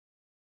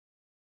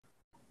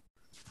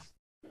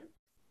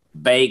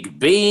baked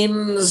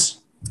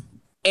beans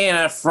in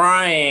a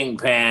frying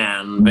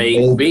pan.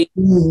 Baked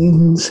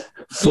beans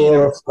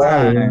for a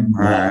frying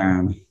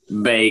pan.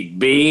 Baked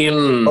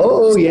beans.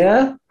 Oh,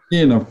 yeah?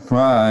 In a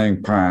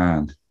frying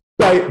pan.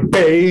 Baked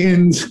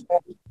beans.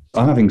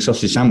 I'm having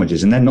sausage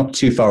sandwiches, and they're not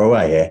too far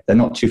away here. They're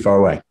not too far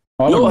away.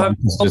 I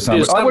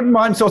wouldn't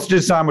mind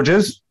sausage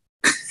sandwiches.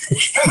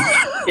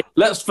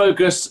 Let's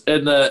focus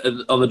on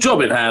the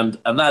job in hand,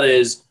 and that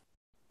is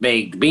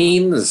baked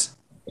beans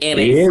in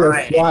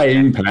a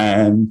frying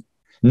pan.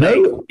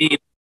 No.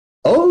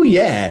 Oh,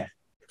 yeah.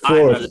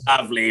 I'm a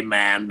lovely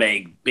man,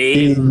 baked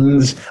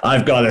beans.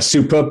 I've got a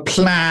super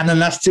plan,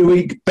 and that's to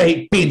eat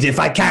baked beans if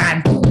I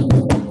can.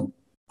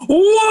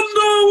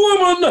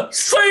 Wonder Woman,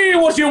 say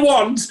what you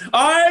want.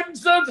 I'm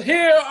just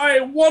here.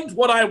 I want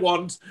what I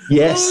want.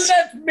 Yes.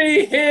 Let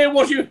me hear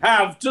what you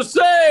have to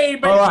say.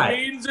 Baked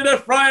beans in a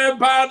frying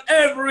pan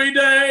every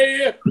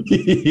day.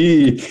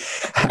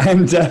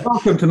 And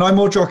welcome to No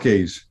More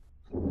Jockeys.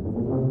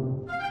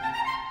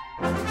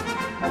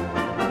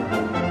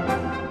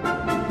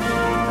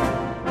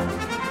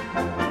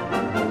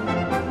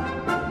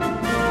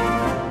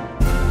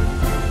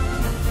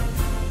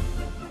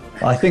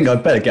 I think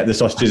I'd better get the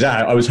sausages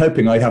out. I was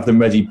hoping I'd have them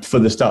ready for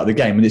the start of the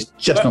game, and it's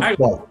just not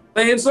quite.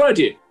 They're inside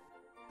you.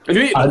 Have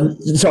you eaten them?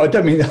 So I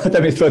don't mean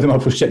throw them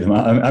up or shit them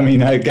out. I mean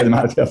get them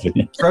out of the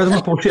oven. Throw them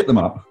up or shit them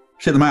up.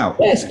 Shit them out.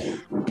 Yes.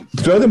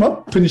 Throw them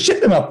up and shit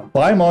them up.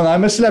 I'm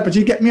a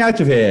celebrity. Get me out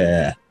of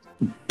here.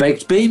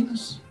 Baked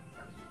beans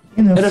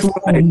in a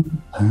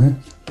frying pan.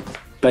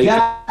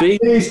 Baked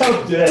beans.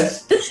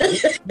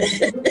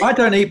 I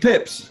don't eat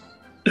pips.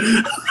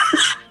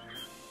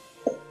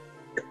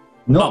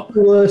 Not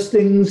the worst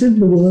things in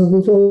the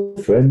world,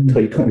 old friend. Oh,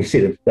 you can't really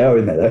see them. They are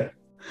in there, though.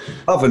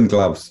 Oven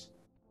gloves.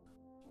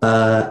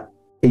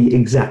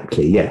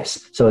 Exactly,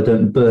 yes. So I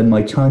don't burn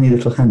my tiny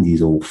little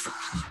handies off.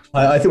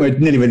 I think we're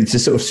nearly ready to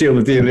sort of seal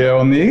the deal here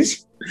on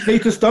these. Key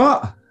to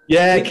start?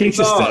 Yeah, key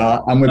to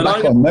start. And we're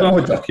back on No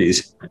More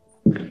Jockeys.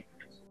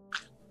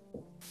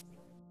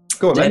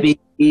 Go on, Debbie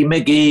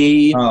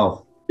McGee.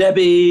 Oh.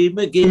 Debbie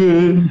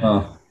McGee.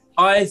 Oh.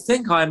 I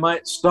think I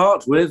might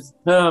start with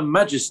Her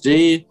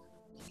Majesty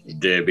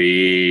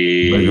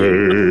Debbie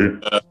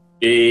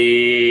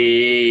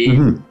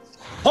McGee.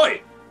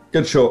 Hoi!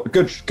 Good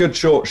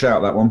short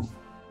shout, that one.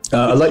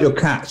 I like your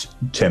cat,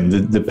 Tim,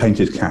 the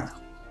painted cat.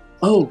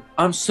 Oh,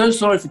 I'm so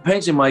sorry for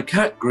painting my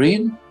cat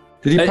green.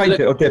 Did you paint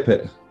it or dip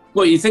it?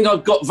 What, you think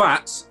I've got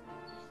VATs?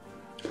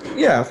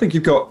 Yeah, I think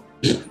you've got...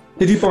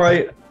 Did you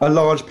buy a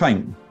large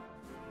paint?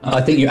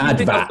 I think you add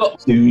VAT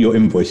to your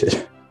invoices.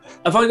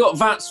 Have I got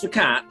VATs for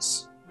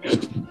cats?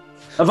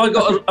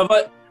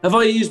 Have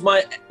I used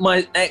my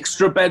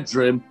extra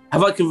bedroom?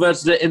 Have I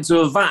converted it into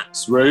a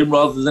VATs room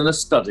rather than a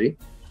study?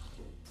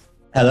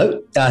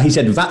 Hello? He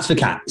said VATs for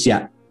cats,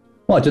 yeah.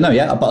 Well, I don't know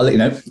yet, but I'll let you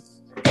know.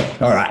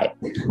 All right.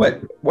 Wait,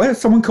 where's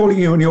someone calling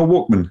you on your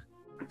Walkman?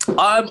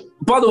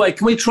 By the way,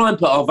 can we try and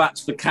put our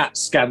VATs for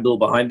cats scandal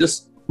behind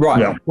us?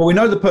 Right. Yeah. Well, we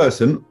know the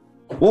person.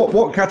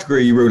 What category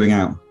are you ruling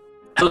out?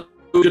 Hello,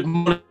 good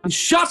morning.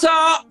 Shut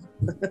up!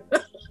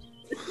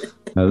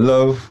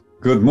 Hello,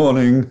 good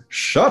morning.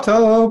 Shut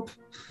up!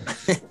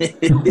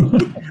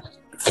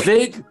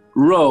 Fig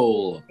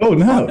roll. Oh,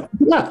 no.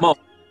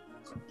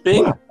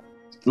 Big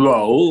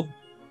roll.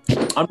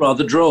 I'm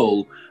rather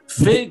droll.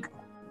 Fig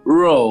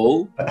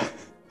roll.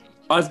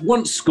 I've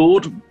once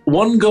scored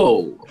 1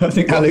 goal. I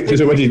think Alex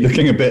is already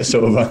looking a bit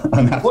sort of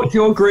unhappy. What's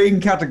your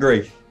green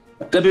category?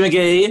 Debbie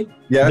McGee.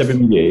 Yes. Debbie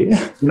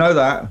McGee. You know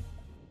that.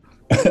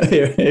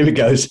 Here he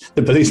goes,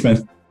 the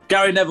policeman.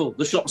 Gary Neville,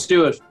 the shop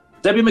steward.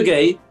 Debbie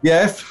McGee.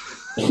 Yes.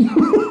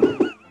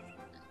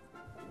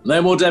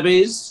 No more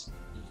Debbies.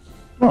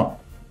 What?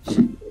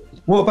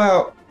 What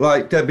about,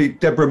 like,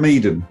 Deborah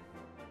Meaden?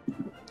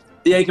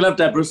 Yeah, you can have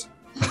Deborah's.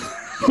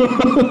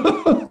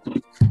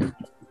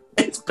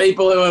 It's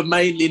people who are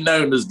mainly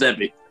known as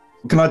Debbie.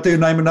 Can I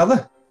name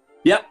another?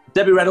 Yep,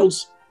 Debbie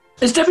Reynolds.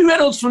 Is Debbie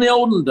Reynolds from the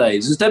olden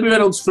days? Is Debbie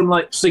Reynolds from,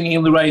 like, Singing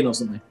in the Rain or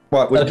something?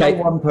 Right, we've done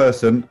one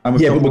person, and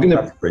we've done one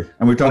category,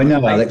 and we've done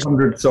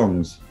 800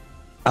 songs.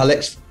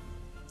 Alex,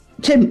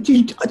 Tim,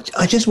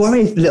 I just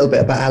worry a little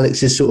bit about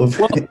Alex's sort of...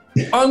 Well,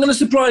 I'm going to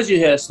surprise you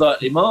here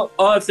slightly, Mark.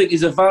 I think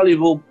he's a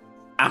valuable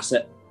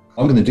asset.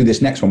 I'm going to do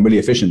this next one really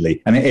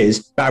efficiently, and it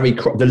is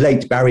the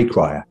late Barry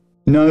Cryer.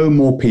 No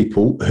more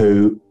people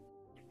who...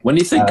 When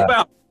you think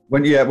about...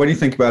 When you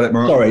think about it,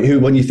 Mark. Sorry,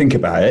 when you think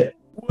about it...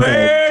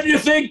 When you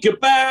think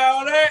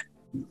about it...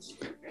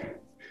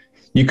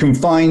 You can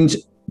find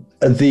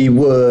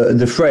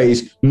the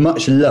phrase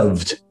much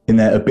loved in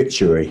their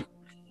obituary.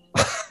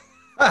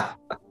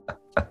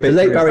 The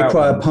late Barry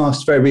Cryer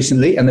passed very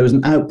recently, and there was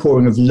an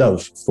outpouring of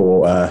love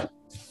for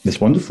this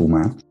wonderful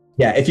man.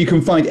 Yeah, if you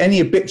can find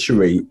any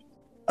obituary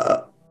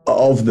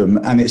of them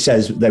and it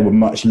says they were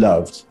much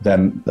loved,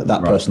 then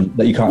that person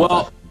that you can't...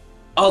 Well,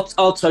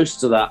 I'll toast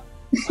to that.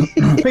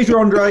 Peter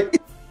Andre,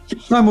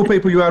 no more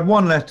people. You add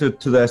one letter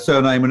to their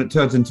surname and it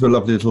turns into a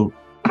lovely little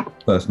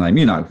first name,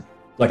 you know.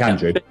 Like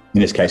Andrew,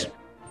 in this case.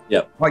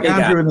 Yeah. Like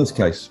Andrew in this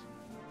case.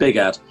 Big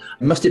ad.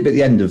 Must it be at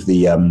the end of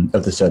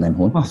the surname,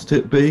 Horne? Must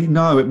it be?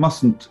 No, it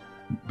mustn't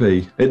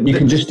be.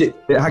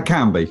 It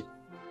can be.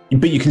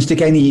 But you can stick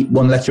any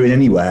one letter in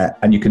anywhere,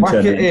 and you can Whack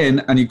turn it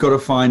in, and you've got to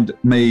find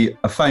me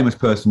a famous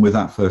person with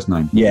that first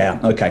name. Yeah.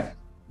 Okay.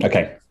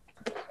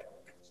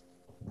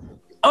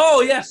 Oh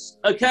yes.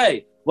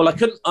 Okay. Well, I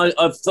couldn't. I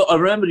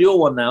remembered your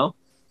one now.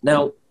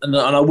 And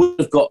I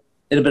would have got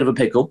in a bit of a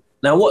pickle.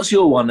 Now, what's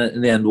your one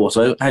in the end,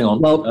 Watto? Hang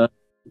on. Well,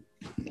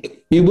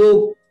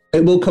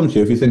 it will come to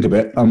you if you think of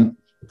it. I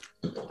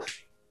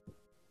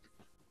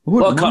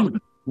wouldn't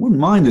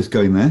mind this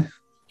going there.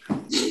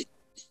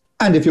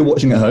 And if you're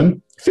watching at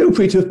home, feel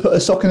free to have put a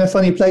sock in a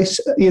funny place,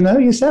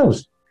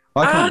 yourselves.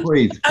 I can't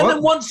breathe. And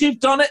then once you've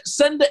done it,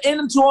 send it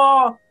into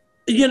our,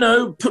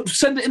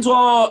 send it into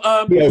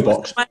our PO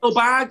box mail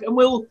bag, and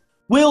we'll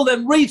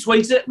then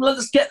retweet it. And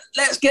let's get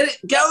it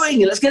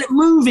going. Let's get it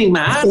moving,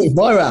 man.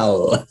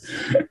 Viral.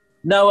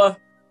 Noah.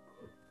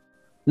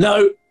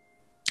 No.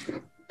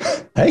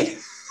 Hey.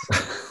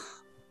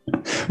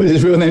 Was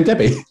his real name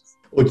Debbie?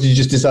 Or did you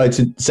just decide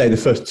to say the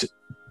first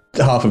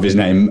half of his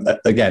name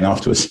again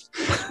afterwards?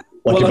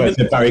 Like if I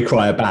said Barry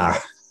Cryer Barr.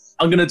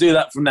 I'm going to do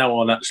that from now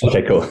on, actually.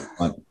 Okay, cool.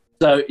 Right.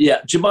 So,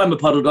 yeah, Jemima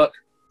Puddle Duck,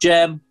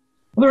 Jem.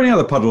 Are there any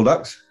other puddle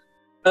ducks?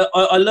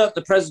 I learnt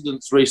the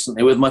presidents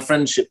recently with my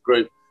friendship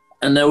group,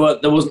 and there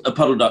wasn't a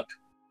puddle duck.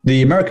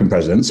 The American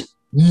presidents?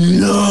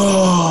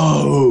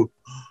 No!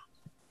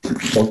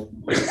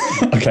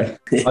 Okay.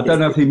 I don't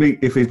know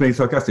if he's being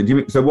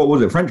sarcastic. So what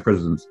was it, French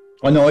presidents?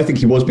 I know, I think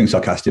he was being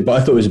sarcastic, but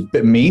I thought it was a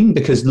bit mean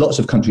because lots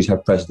of countries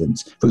have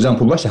presidents. For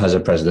example, Russia has a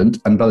president,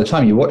 and by the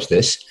time you watch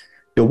this,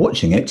 you're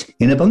watching it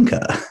in a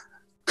bunker.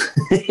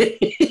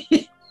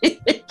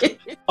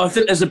 I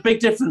think there's a big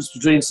difference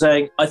between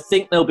saying, I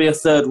think there'll be a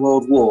third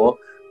world war,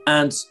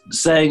 and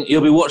saying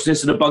you'll be watching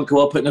this in a bunker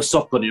while putting a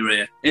sock on your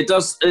ear. It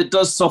does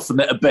soften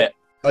it a bit.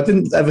 I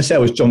didn't ever say I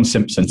was John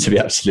Simpson, to be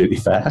absolutely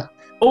fair.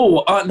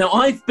 Oh, now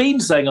I've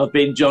been saying I've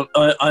been John.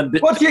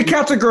 What's your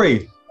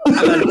category?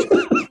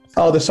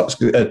 Oh, the socks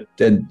are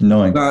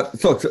annoying.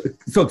 Socks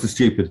are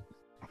stupid.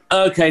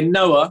 Okay,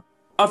 Noah.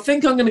 I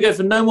think I'm going to go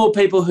for no more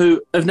people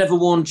who have never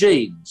worn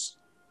jeans.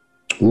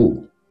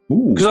 Ooh.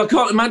 Because I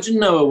can't imagine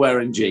Noah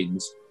wearing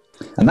jeans.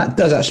 And that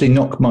does actually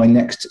knock my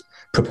next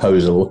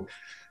proposal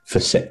for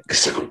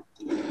 6.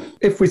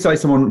 If we say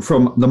someone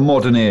from the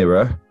modern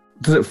era,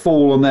 does it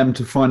fall on them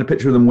to find a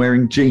picture of them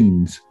wearing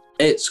jeans?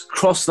 It's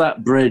crossed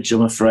that bridge,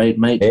 I'm afraid,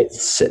 mate.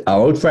 It's our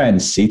old friend,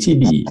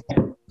 CTB.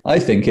 I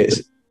think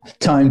it's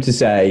time to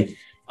say...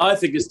 I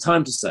think it's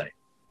time to say.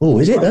 Oh,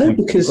 is it though?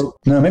 Because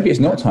no, maybe it's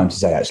not time to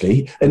say.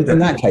 Actually, in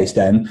that case,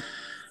 then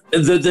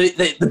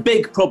the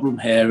big problem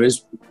here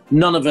is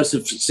none of us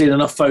have seen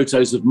enough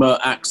photos of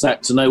Mert Aksak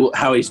to know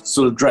how he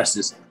sort of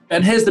dresses.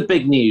 And here's the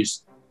big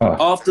news: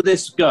 after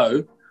this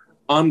go,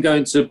 I'm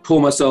going to pour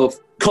myself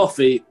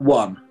coffee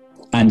 1.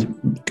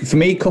 And for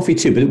me, coffee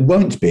 2. But it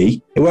won't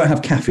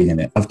have caffeine in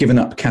it. I've given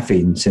up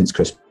caffeine since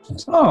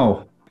Christmas.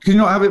 Oh, can you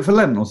not have it for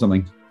Lent or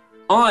something?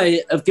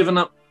 I have given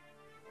up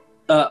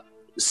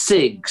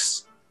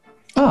cigs.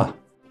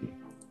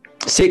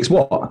 6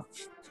 what?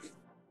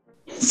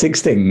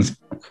 6 things.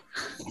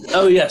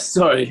 Oh, yes,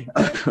 sorry.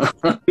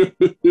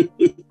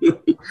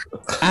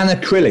 Anna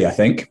Crilly, I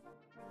think.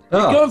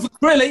 You're going for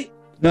Crilly?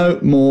 No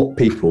more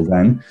people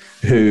then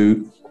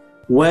who...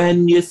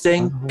 When you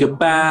think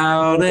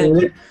about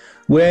it.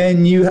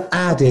 When you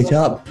add it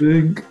up.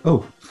 Their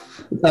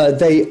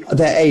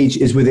age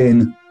is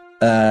within,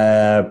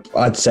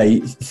 I'd say,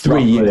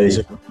 3 years.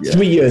 Yeah.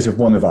 3 years of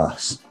one of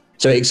us.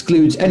 So it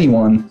excludes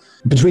anyone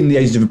between the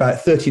ages of about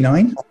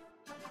 39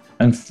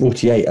 and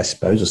 48, I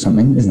suppose, or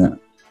something, isn't it?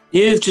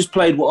 You've just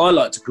played what I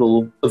like to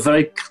call a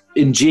very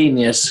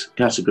ingenious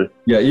category.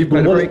 Yeah, you've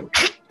played a very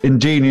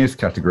ingenious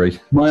category.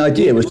 My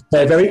idea was to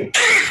play a very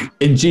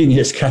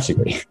ingenious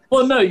category.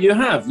 Well, no, you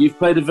have. You've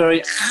played a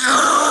very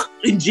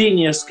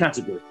ingenious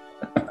category.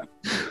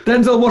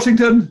 Denzel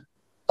Washington.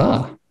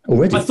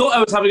 Already? I thought I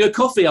was having a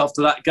coffee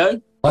after that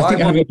go. I think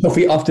I'm having a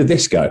coffee after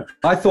this go.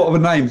 I thought of a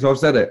name, so I've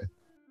said it.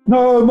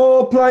 No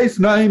more place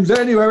names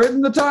anywhere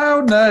in the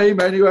town name,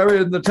 anywhere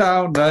in the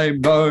town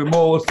name, no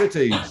more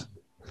cities.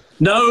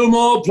 No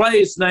more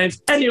place names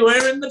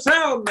anywhere in the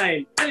town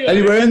name.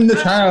 Anywhere in the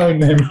town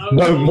name,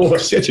 no more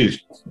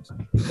cities.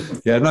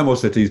 Yeah, no more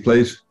cities,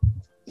 please.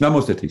 No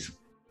more cities.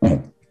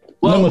 Oh.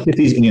 Well, no more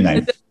cities in your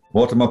name.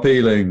 What am I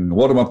peeling?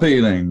 What am I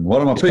peeling?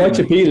 What am I peeling? It's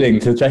quite appealing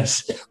to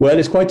guess. Well,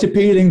 it's quite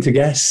appealing to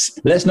guess.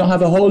 Let's not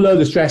have a whole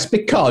load of stress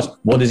because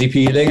what is he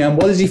peeling and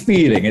what is he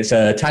feeling? It's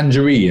a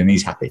tangerine and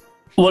he's happy.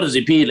 What is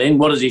he peeling?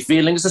 What is he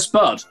feeling? It's a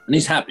spud and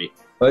he's happy.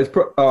 I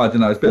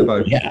don't know. It's a bit of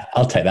both. Yeah,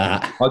 I'll take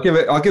that. I'll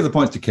give the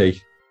points to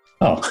Key.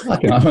 Oh,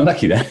 I'm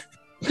unlucky there.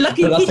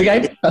 Lucky That's the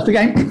game. That's the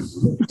game.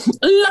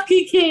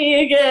 Lucky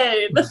Key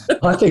again.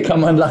 I think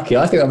I'm unlucky.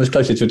 I think I was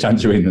closer to a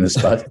tangerine than a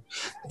spud.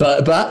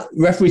 But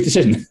referee's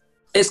decision.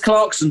 It's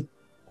Clarkson.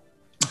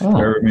 Oh.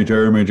 Jeremy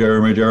Clarkson.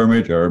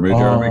 Jeremy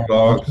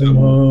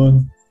Clarkson.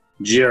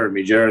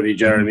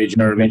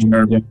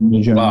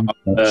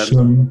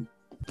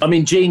 I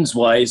mean,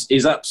 jeans-wise,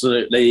 he's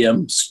absolutely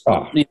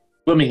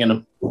swimming in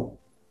them.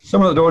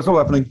 Someone at the door, it's all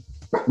happening.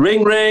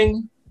 Ring,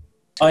 ring.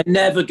 I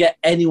never get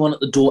anyone at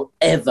the door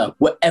ever,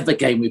 whatever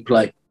game we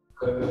play.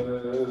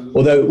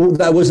 Although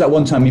that was that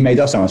one time he made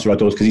us answer our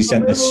doors because he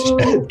sent us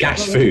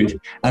gas food,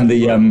 and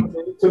the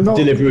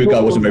delivery guy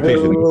wasn't very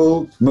pleased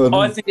with him.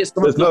 I think it's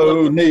There's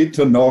no need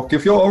to knock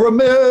if you're a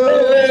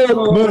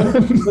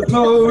milkman. There's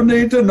no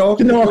need to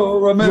knock if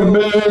you're a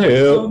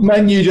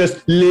milkman. You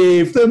just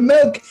leave the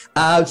milk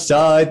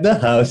outside the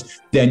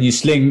house, then you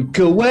slink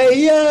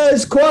away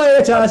as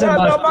quiet as a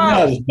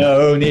mouse. There's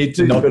no need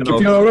to knock if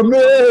you're a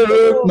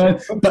milkman.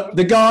 But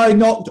the guy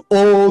knocked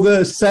all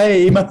the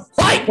same.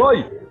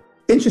 Why?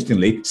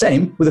 Interestingly,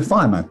 same with a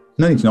fireman.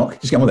 No need to knock,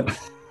 just get on with it.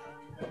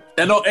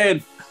 They're not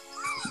in.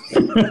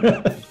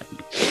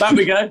 Back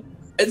we go.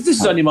 This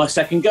is only my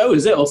second go,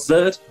 is it? Or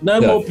third?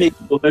 No more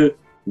people who,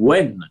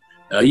 when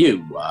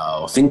you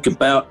think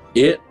about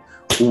it,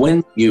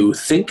 when you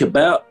think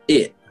about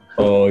it.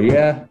 Oh,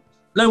 yeah.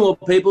 No more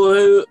people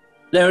who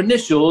their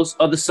initials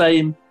are the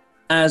same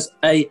as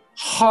a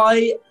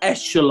high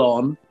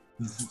echelon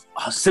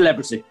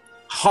celebrity.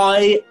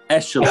 High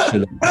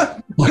echelon.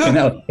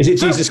 Is it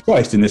Jesus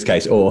Christ in this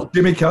case, or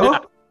Jimmy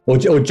Carr, or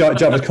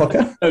Jarvis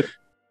Cocker?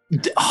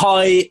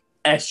 High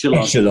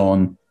echelon.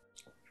 Echelon.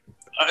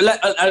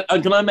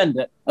 Can I amend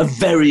it? A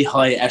very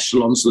high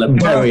echelon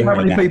celebrity. How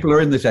many people are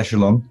in this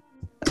echelon?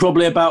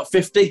 Probably about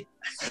 50.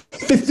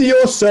 50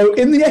 or so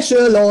in the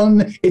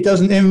echelon. It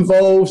doesn't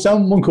involve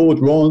someone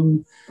called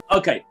Ron.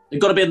 Okay, you've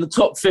got to be in the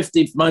top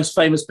 50 most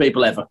famous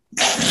people ever.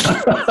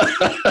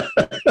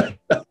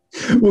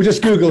 We'll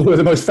just Google who are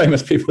the most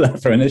famous people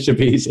ever, and it should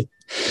be easy.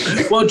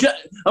 Well,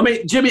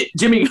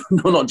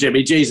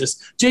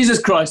 Jesus. Jesus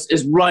Christ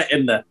is right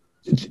in there.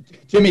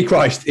 Jimmy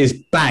Christ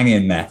is bang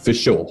in there, for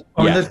sure.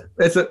 I mean,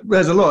 there's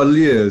a lot of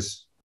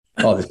lures.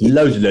 Oh, there's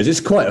loads of those. It's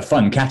quite a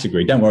fun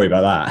category. Don't worry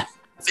about that.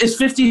 Is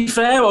 50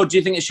 fair, or do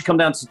you think it should come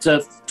down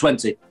to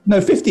 20?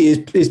 No,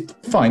 50 is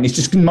fine. It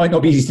just might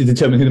not be easy to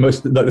determine who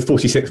the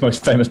 46th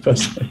most famous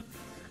person is.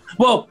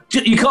 Well,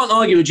 you can't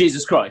argue with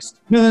Jesus Christ.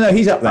 No,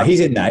 he's up there.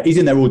 He's in there. He's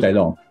in there all day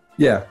long.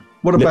 Yeah.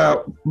 What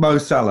about Mo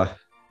Salah?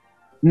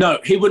 No,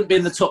 he wouldn't be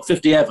in the top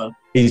 50 ever.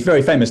 He's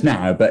very famous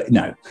now, but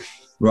no.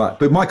 Right,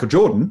 but Michael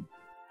Jordan?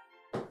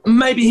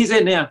 Maybe he's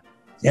in, yeah.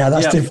 Yeah,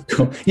 that's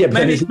difficult. Yeah, but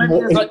maybe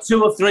there's like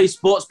 2 or 3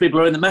 sports people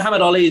are in there.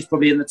 Muhammad Ali is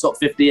probably in the top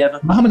 50 ever.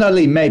 Muhammad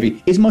Ali,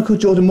 maybe. Is Michael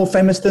Jordan more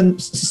famous than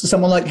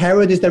someone like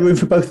Herod? Is there room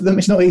for both of them?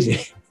 It's not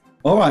easy.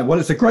 All right, well,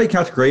 it's a great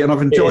category, and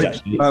I've enjoyed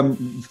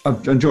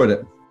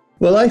it.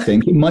 Well, I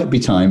think it might be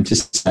time to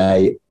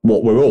say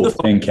what we're all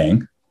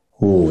thinking.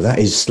 Oh, that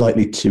is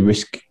slightly too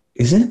risky.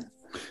 Is it?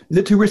 Is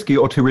it too risky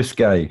or too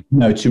risque?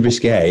 No, too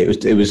risque.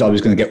 It was. I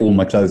was going to get all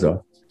my clothes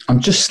off.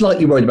 I'm just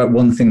slightly worried about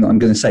one thing that I'm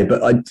going to say,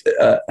 but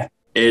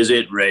is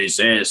it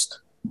racist?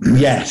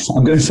 Yes,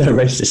 I'm going to say a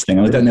racist thing.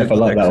 I don't know if I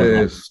like that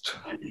or not.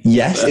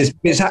 Yes, it's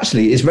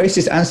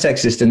racist and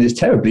sexist, and it's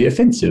terribly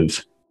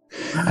offensive.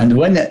 And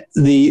when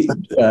the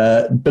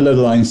below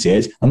the line see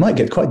it, I might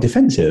get quite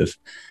defensive.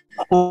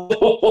 Well,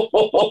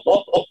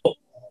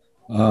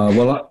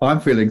 I'm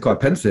feeling quite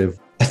pensive.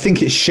 I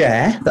think it's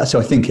Cher. That's who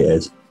I think it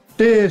is.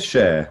 Dear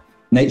Cher.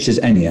 Nature's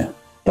Enya.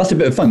 That's a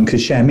bit of fun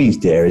because Cher means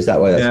dear. Is that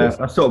why? That's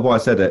sort of why I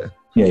said it.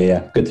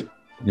 Yeah. Good.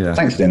 Yeah.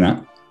 Thanks for doing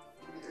that.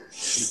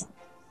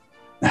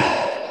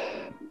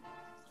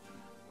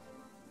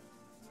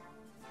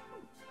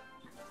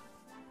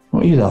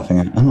 What are you laughing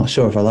at? I'm not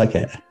sure if I like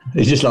it.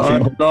 He's just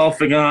laughing. I'm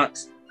laughing at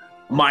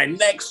my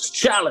next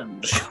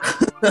challenge.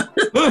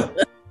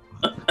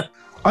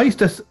 I used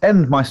to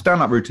end my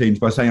stand-up routines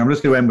by saying, I'm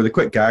just going to end with a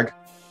quick gag.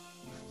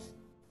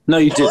 No,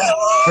 you didn't.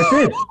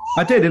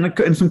 I did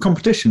in some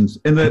competitions.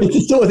 It's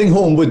the sort of thing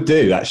Horne would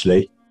do,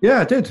 actually.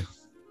 Yeah, I did.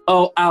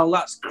 Oh, Al,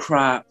 that's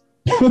crap.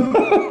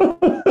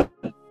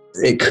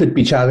 It could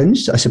be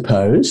challenged, I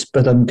suppose,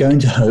 but I'm going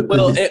to hope.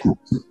 Well,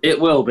 it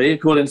will be,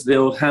 according to the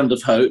old Hand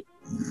of Hope.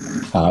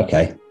 Oh,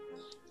 okay.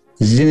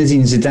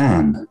 Zinedine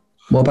Zidane.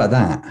 What about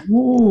that?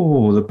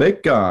 Oh, the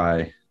big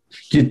guy.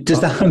 Does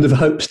the Hand of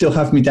Hope still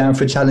have me down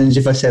for a challenge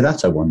if I say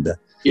that, I wonder?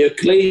 You're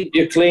clean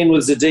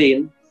with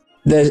Zidane.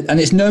 And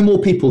it's no more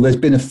people. There's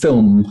been a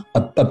film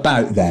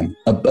about them,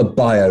 a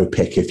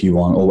biopic, if you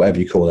want, or whatever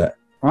you call it.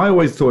 I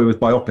always thought it was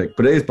biopic,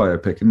 but it is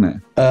biopic, isn't it?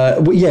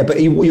 Well, yeah,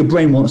 but your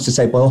brain wants to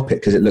say biopic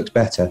because it looks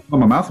better. Well,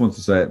 my mouth wants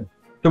to say it.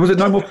 So was it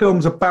no more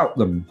films about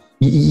them?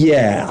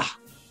 Yeah.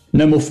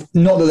 No more.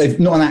 Not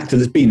an actor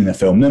that's been in a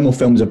film. No more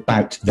films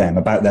about them,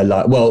 about their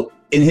life. Well,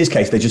 in his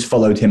case, they just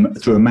followed him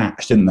through a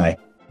match, didn't they?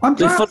 I'm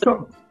glad.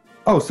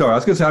 Oh, sorry. I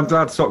was going to say I'm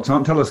glad socks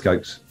aren't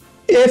telescopes.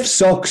 If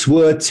socks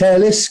were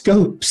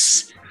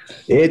telescopes,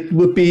 it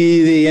would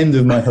be the end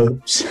of my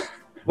hopes.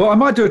 Well, I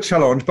might do a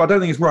challenge, but I don't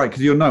think it's right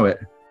because you'll know it.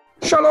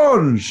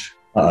 Challenge!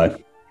 Uh-oh.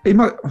 He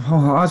might.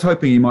 Oh, I was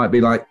hoping he might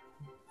be like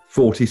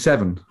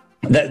 47.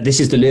 This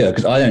is the lure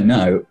because I don't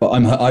know, but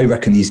I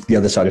reckon he's the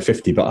other side of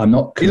 50, but I'm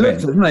not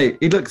convinced. He looks it, doesn't he?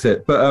 He looks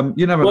it, but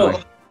you never know.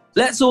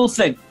 Let's all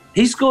think.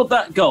 He scored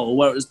that goal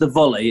where it was the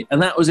volley,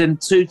 and that was in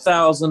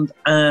 2000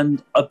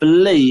 and I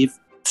believe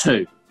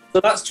 2. So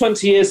that's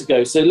 20 years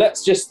ago. So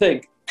let's just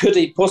think. could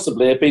he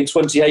possibly have been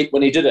 28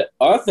 when he did it?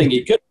 I think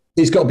he could.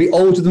 He's got to be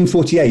older than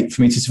 48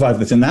 for me to survive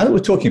this. And now that we're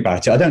talking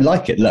about it, I don't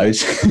like it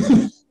loads.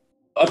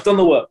 I've done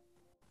the work.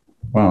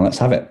 Well, let's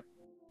have it.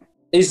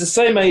 He's the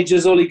same age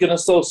as Ole Gunnar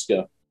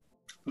Solskjaer.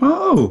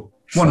 Oh,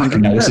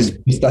 100%. No,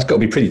 that's got to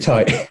be pretty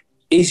tight.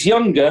 He's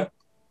younger.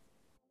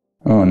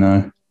 Oh,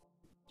 no.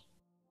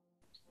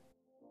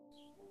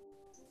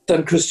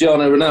 Than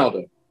Cristiano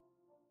Ronaldo.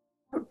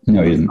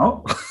 No, he isn't.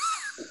 Oh.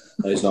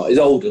 No, he's not. He's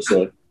older,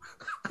 sorry.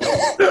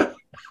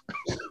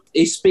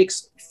 He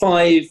speaks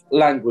 5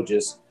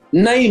 languages.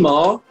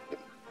 Neymar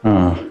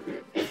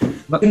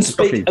can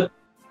speak...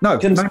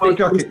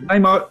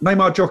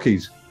 Neymar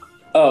Jockeys.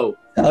 Oh,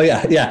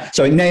 yeah.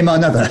 Sorry, name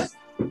another.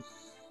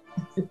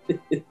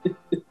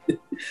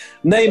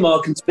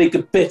 Neymar can speak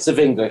a bit of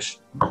English.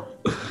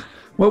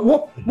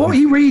 Well, what are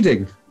you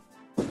reading?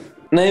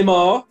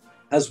 Neymar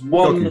has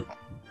one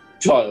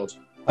child.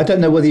 I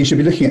don't know whether you should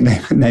be looking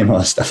at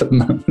Neymar stuff at the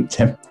moment,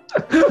 Tim.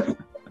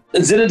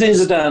 And Zinedine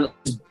Zidane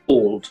is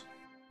bald.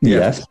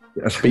 Yes,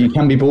 but you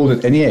can be bald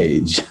at any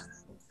age.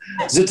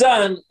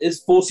 Zidane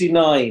is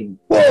 49.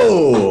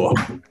 Whoa!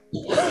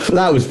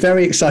 That was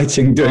very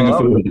exciting doing a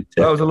forward.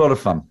 That was a lot of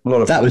fun.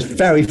 That was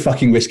very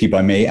fucking risky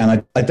by me,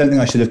 and I don't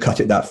think I should have cut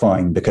it that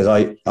fine because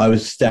I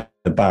was staring at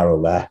the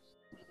barrel there.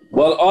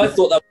 Well, I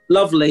thought that was a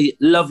lovely,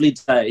 lovely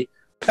day.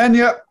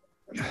 Enya.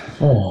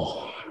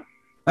 Oh.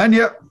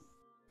 Enya.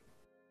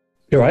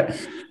 You're right.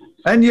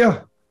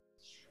 Enya.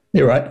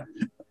 You're right.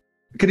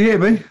 Can you hear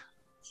me?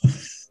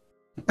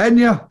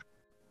 Enya.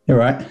 You're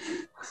right.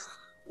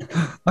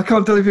 I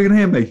can't tell if you can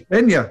hear me.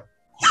 Enya.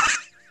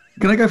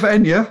 Can I go for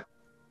Enya?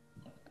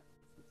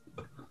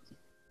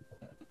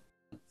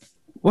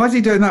 Why is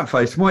he doing that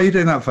face? Why are you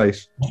doing that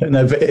face? I don't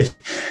know, but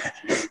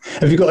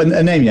have you got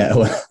a name yet? I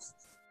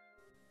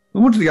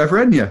wanted to go for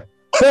Enya.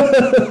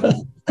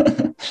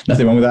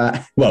 Nothing wrong with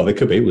that. Well, there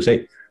could be. We'll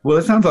see. Well,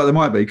 it sounds like there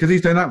might be because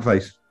he's doing that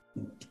face.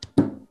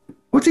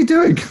 What's he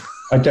doing?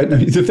 I don't know.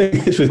 The thing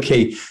is with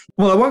Key.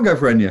 Well, I won't go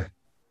for Enya.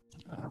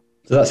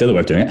 So that's the other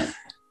way of doing it.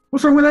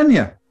 What's wrong with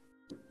Enya?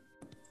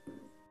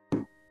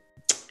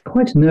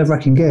 Quite a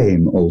nerve-wracking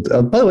game.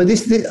 By the way,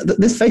 this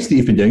face that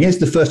you've been doing is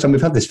the first time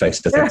we've had this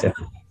face, I think.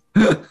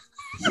 Yeah.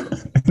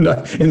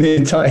 In the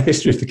entire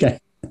history of the game.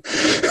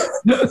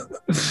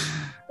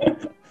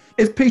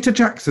 Is Peter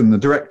Jackson the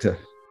director?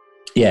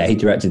 Yeah, he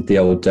directed the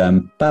old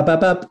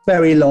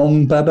very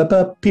long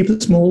people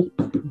small.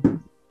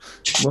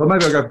 Well,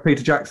 maybe I'll go for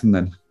Peter Jackson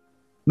then.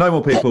 No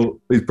more people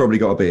who's probably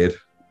got a beard.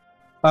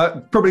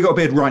 Probably got a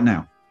beard right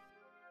now.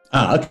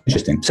 Okay,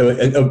 interesting. So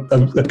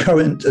a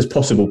current as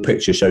possible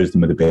picture shows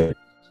them with a beard.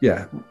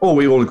 Yeah, or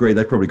we all agree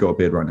they've probably got a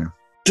beard right now.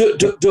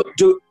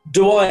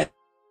 Do I?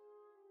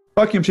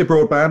 Buckinghamshire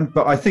Broadband,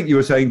 but I think you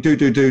were saying,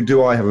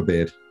 do I have a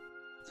beard?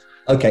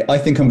 Okay, I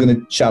think I'm going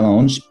to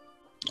challenge.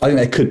 I think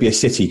there could be a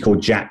city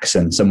called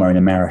Jackson somewhere in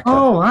America.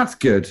 Oh, that's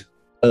good.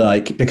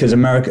 Because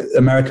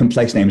American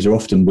place names are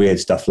often weird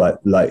stuff like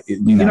you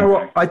know. You know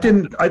what? That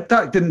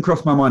didn't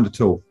cross my mind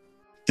at all.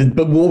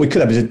 But what we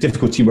could have is a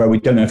difficulty where we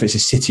don't know if it's a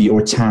city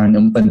or a town,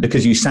 and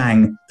because you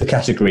sang the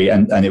category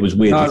and it was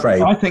weirdly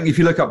phrased. I think if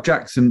you look up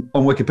Jackson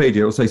on Wikipedia,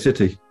 it'll say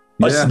city.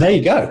 Yeah. There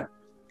you go.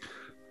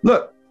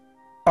 Look,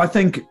 I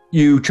think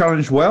you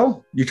challenged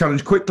well, you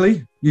challenged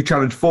quickly, you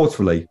challenged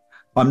forcefully.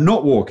 I'm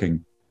not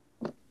walking.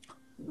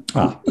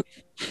 The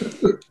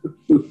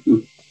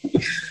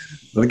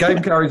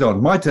game carries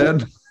on. My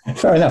turn.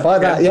 Fair enough.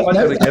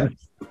 Again.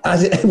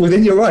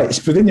 Within your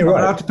rights. Within your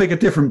rights. I have to pick a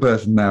different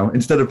person now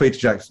instead of Peter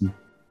Jackson.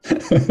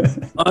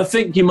 I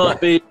think you might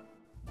be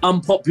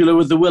unpopular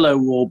with the willow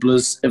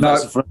warblers.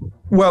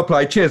 Well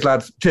played. Cheers,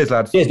 lads. Cheers,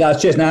 lads. Cheers,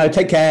 lads. Cheers. Now,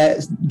 take care.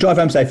 Drive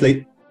home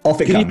safely. Off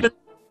it comes.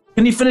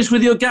 Can you finish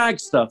with your gag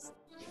stuff?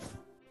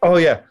 Oh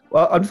yeah.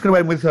 Well, I'm just going to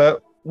end with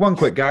one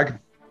quick gag.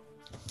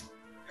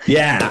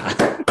 Yeah.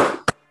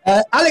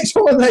 Alex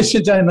Horne, ladies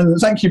and gentlemen,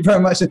 thank you very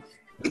much.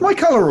 My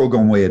colour all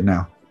gone weird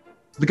now.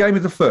 The game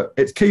is afoot.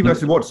 It's Key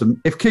versus Watson.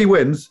 If Key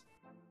wins,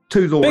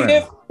 2's all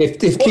round.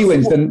 If Key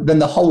wins, then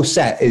the whole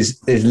set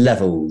is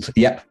levelled.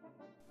 Yep.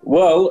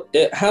 Well,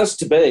 it has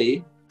to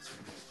be.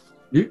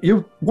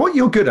 What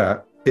you're good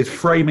at is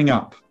framing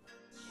up.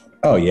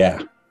 Oh,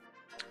 yeah.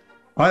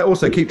 I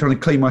also keep trying to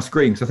clean my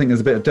screen because I think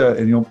there's a bit of dirt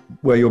in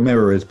where your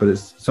mirror is, but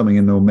it's something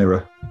in your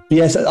mirror.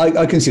 Yes,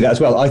 I can see that as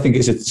well. I think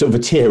it's a sort of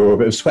a tear or a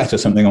bit of sweat or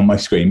something on my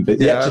screen.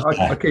 But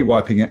I keep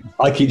wiping it.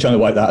 I keep trying to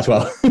wipe that as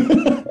well.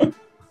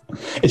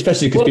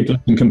 Especially because people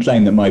can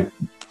complain that my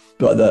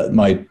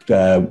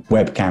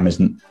webcam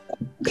isn't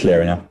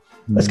clear enough.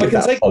 Let's get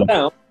that. Take it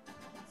down.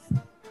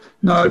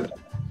 No,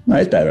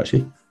 it's better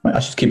actually.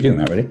 I should keep doing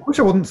that. Really. I wish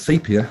I wasn't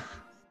sepia.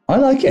 I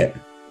like it.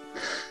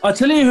 I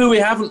tell you who we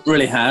haven't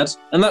really had,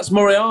 and that's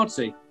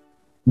Moriarty.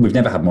 We've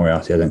never had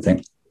Moriarty, I don't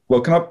think.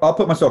 Well, I'll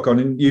put my sock on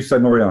and you say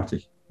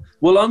Moriarty.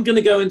 Well, I'm going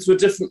to go into a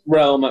different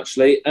realm,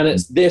 actually, and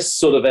it's this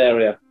sort of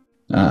area.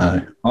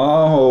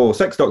 Oh,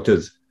 sex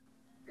doctors.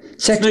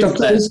 Sex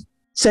doctors.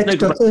 Sex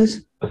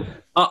doctors.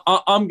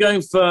 I'm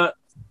going for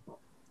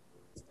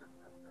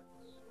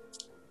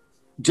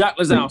Jack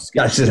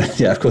Lazowski.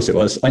 Yeah, of course it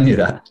was. I knew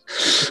that.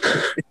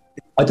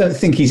 I don't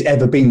think he's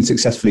ever been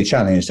successfully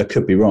challenged. I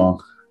could be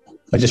wrong.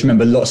 I just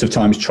remember lots of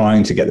times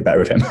trying to get the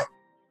better of him.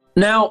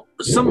 Now,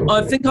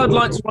 I think I'd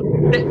like to write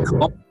a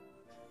sitcom.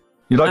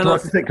 You'd like to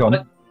write a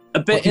sitcom? A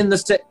bit in the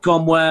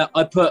sitcom where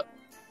I put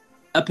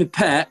a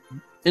pipette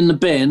in the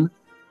bin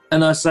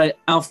and I say,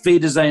 Auf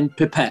Wiedersehen,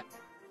 pipette.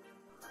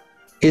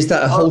 Is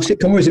that a whole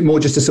sitcom, or is it more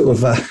just a sort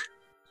of...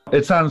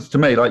 It sounds to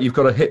me like you've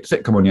got a hit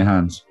sitcom on your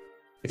hands.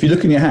 If you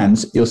look in your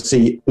hands, you'll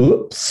see,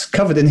 oops,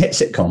 covered in hit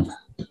sitcom.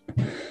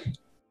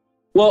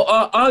 Well,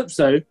 I hope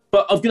so,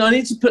 but I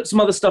need to put some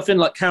other stuff in,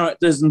 like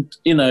characters and,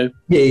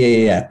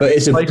 Yeah. But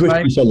it's a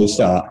pretty solid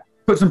start.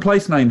 Put some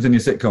place names in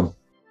your sitcom.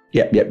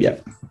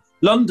 Yep.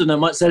 London, I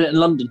might set it in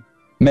London.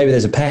 Maybe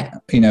there's a pet,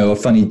 a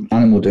funny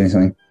animal doing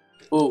something.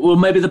 Or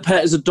maybe the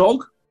pet is a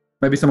dog.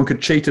 Maybe someone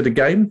could cheat at a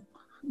game.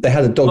 They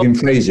had a dog in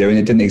Frasier and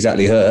it didn't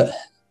exactly hurt.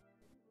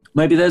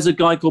 Maybe there's a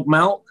guy called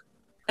Malk.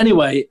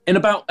 Anyway, in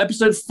about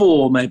episode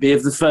 4, maybe,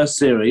 of the first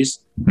series,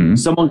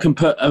 someone can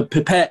put a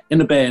pipette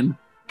in a bin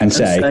and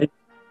say...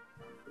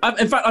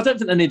 In fact, I don't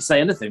think they need to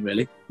say anything,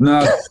 really.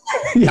 No.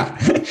 Yeah,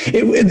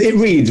 it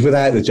reads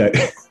without the joke.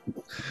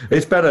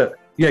 It's better,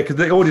 because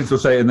the audience will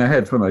say it in their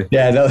heads, won't they?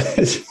 Yeah, no.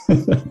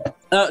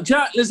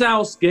 Jack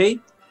Lazowski,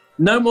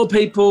 no more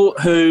people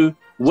who,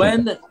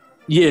 when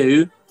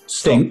you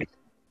stop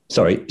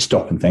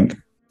and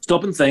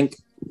think,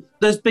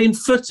 there's been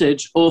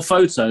footage or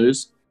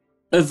photos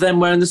of them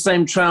wearing the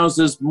same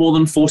trousers more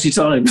than 40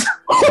 times.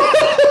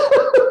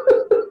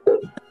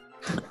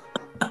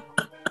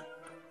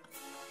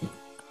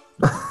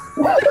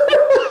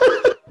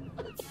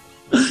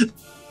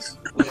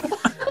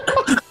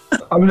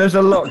 I mean, there's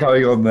a lot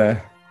going on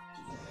there.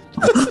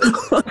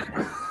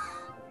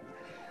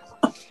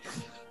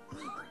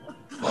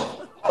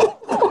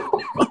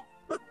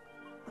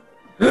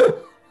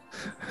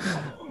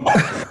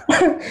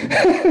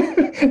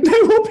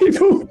 No more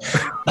people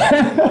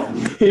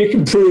who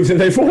can prove that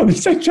they've worn the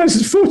same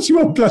trousers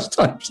 41 plus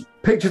times.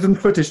 Pictures and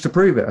footage to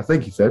prove it, I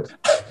think he said.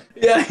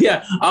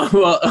 Yeah. I'm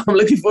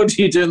looking forward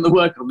to you doing the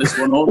work on this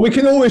one. We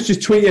can always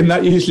just tweet him.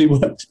 That usually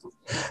works.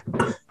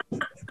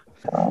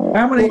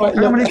 How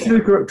many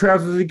snooker up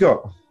trousers has he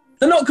got?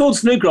 They're not called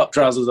snooker up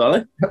trousers, are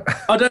they?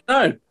 I don't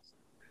know.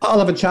 I'll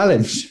have a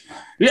challenge.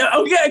 Yeah.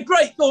 Oh, yeah.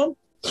 Great. Go on.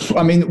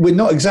 I mean, we're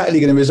not exactly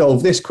going to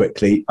resolve this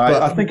quickly.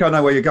 I think I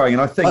know where you're going,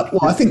 and I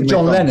think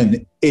John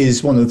Lennon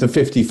is one of the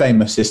 50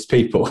 famousest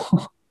people.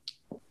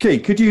 Key,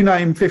 could you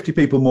name 50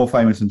 people more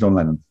famous than John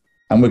Lennon?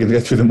 And we're going to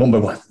go through them one by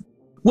one.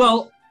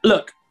 Well,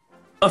 look,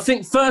 I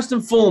think first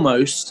and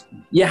foremost,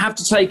 you have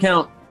to take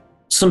out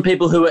some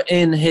people who are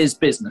in his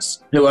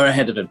business, who are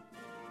ahead of him.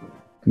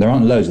 There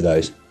aren't loads of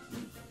those.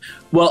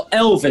 Well,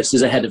 Elvis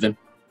is ahead of him.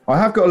 I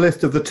have got a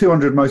list of the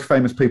 200 most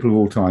famous people of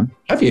all time.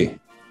 Have you?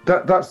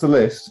 That's the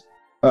list.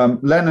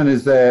 Lennon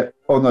is there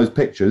on those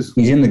pictures.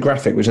 He's in the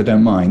graphic, which I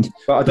don't mind.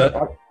 But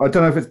I don't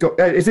know if it's got...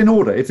 It's in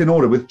order. It's in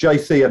order with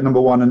JC at number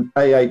 1 and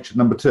AH at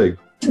number 2.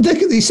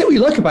 You say what you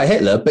like about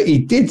Hitler, but he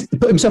did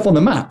put himself on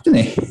the map,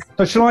 didn't he?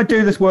 So shall I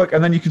do this work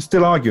and then you can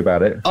still argue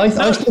about it?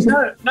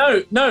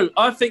 No.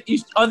 I think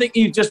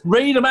you just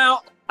read them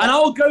out and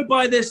I'll go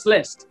by this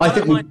list. I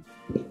think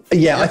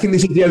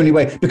this is the only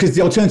way, because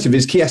the alternative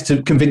is he has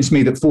to convince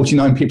me that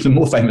 49 people are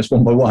more famous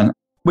one by one.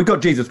 We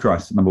got Jesus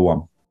Christ at number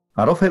 1.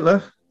 Adolf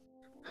Hitler.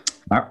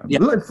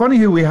 It's funny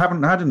who we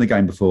haven't had in the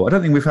game before. I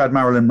don't think we've had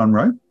Marilyn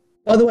Monroe.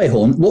 By the way,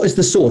 Horne, what is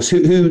the source?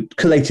 Who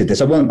collated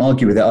this? I won't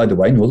argue with it either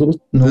way.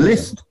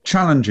 List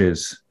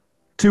Challenges.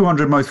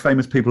 200 most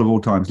famous people of all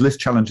times.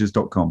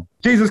 Listchallenges.com.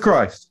 Jesus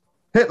Christ.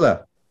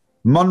 Hitler.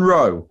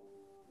 Monroe.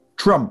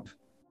 Trump.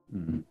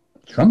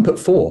 Trump at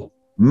 4.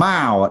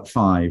 Mao at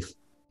 5.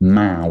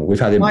 Mao. We've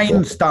had him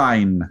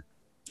Einstein.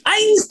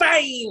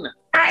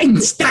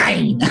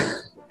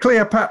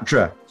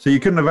 Cleopatra. So you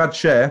couldn't have had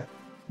Cher.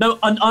 No,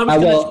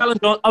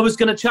 I was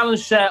going to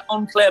challenge Cher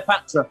on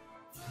Cleopatra.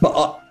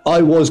 But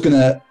I was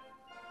gonna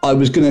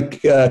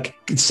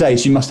say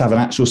she must have an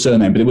actual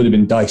surname, but it would have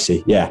been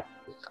dicey. Yeah.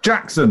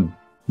 Jackson.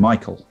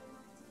 Michael.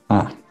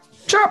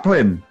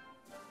 Chaplin.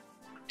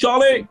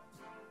 Charlie.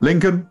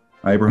 Lincoln.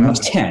 Abraham.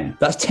 That's 10.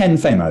 That's 10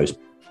 famos.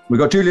 We've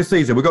got Julius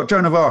Caesar. We've got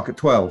Joan of Arc at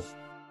 12.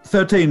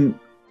 13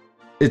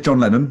 is John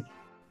Lennon.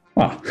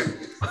 I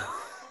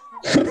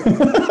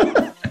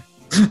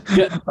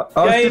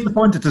was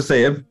disappointed to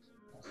see him.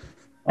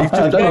 He's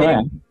just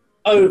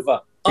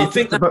over. I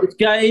think that's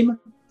game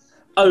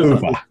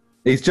over.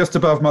 He's just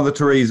above Mother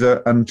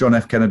Teresa and John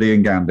F. Kennedy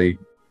and Gandhi.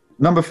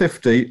 Number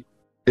 50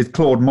 is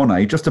Claude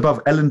Monet, just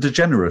above Ellen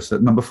DeGeneres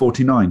at number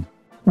 49.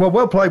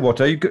 Well played,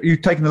 Watto.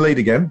 You've taken the lead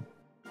again.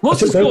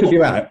 What's the score?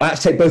 I had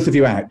to take both of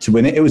you out to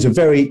win it. It was a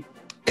very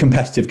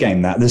competitive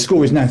game, that. The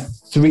score is now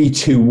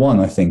 3-2-1,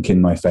 I think,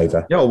 in my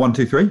favour. Yeah, or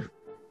 1-2-3.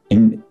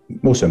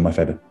 Also in my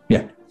favour,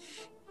 yeah.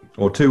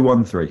 Or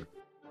 2-1-3.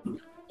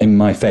 In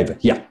my favour,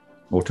 yeah.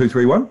 Or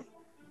 2-3-1.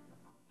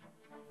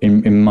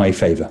 In my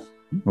favour.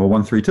 Or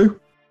 1-3-2.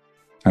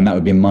 And that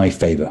would be in my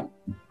favour.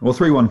 Or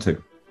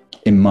 3-1-2.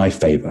 In my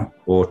favour.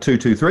 Or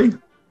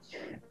 2-2-3.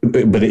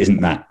 But it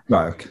isn't that.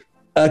 Right, okay.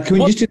 Can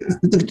we just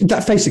do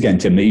that face again,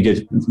 Tim, that you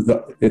did?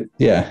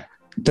 Yeah.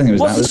 I don't think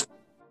it was that.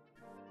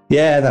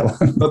 Yeah, that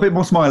one. A bit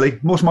more smiley.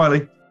 More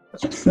smiley.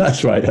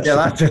 That's right.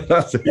 That's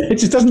it. It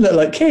just doesn't look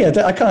like Key.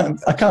 I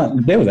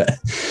can't deal with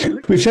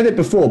it. We've said it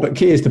before, but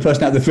Key is the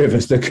person out of the three of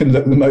us that can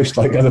look the most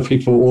like other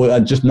people, or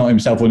just not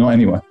himself, or not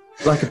anyone.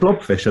 Like a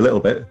blobfish, a little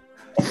bit.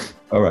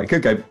 All right,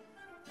 good game.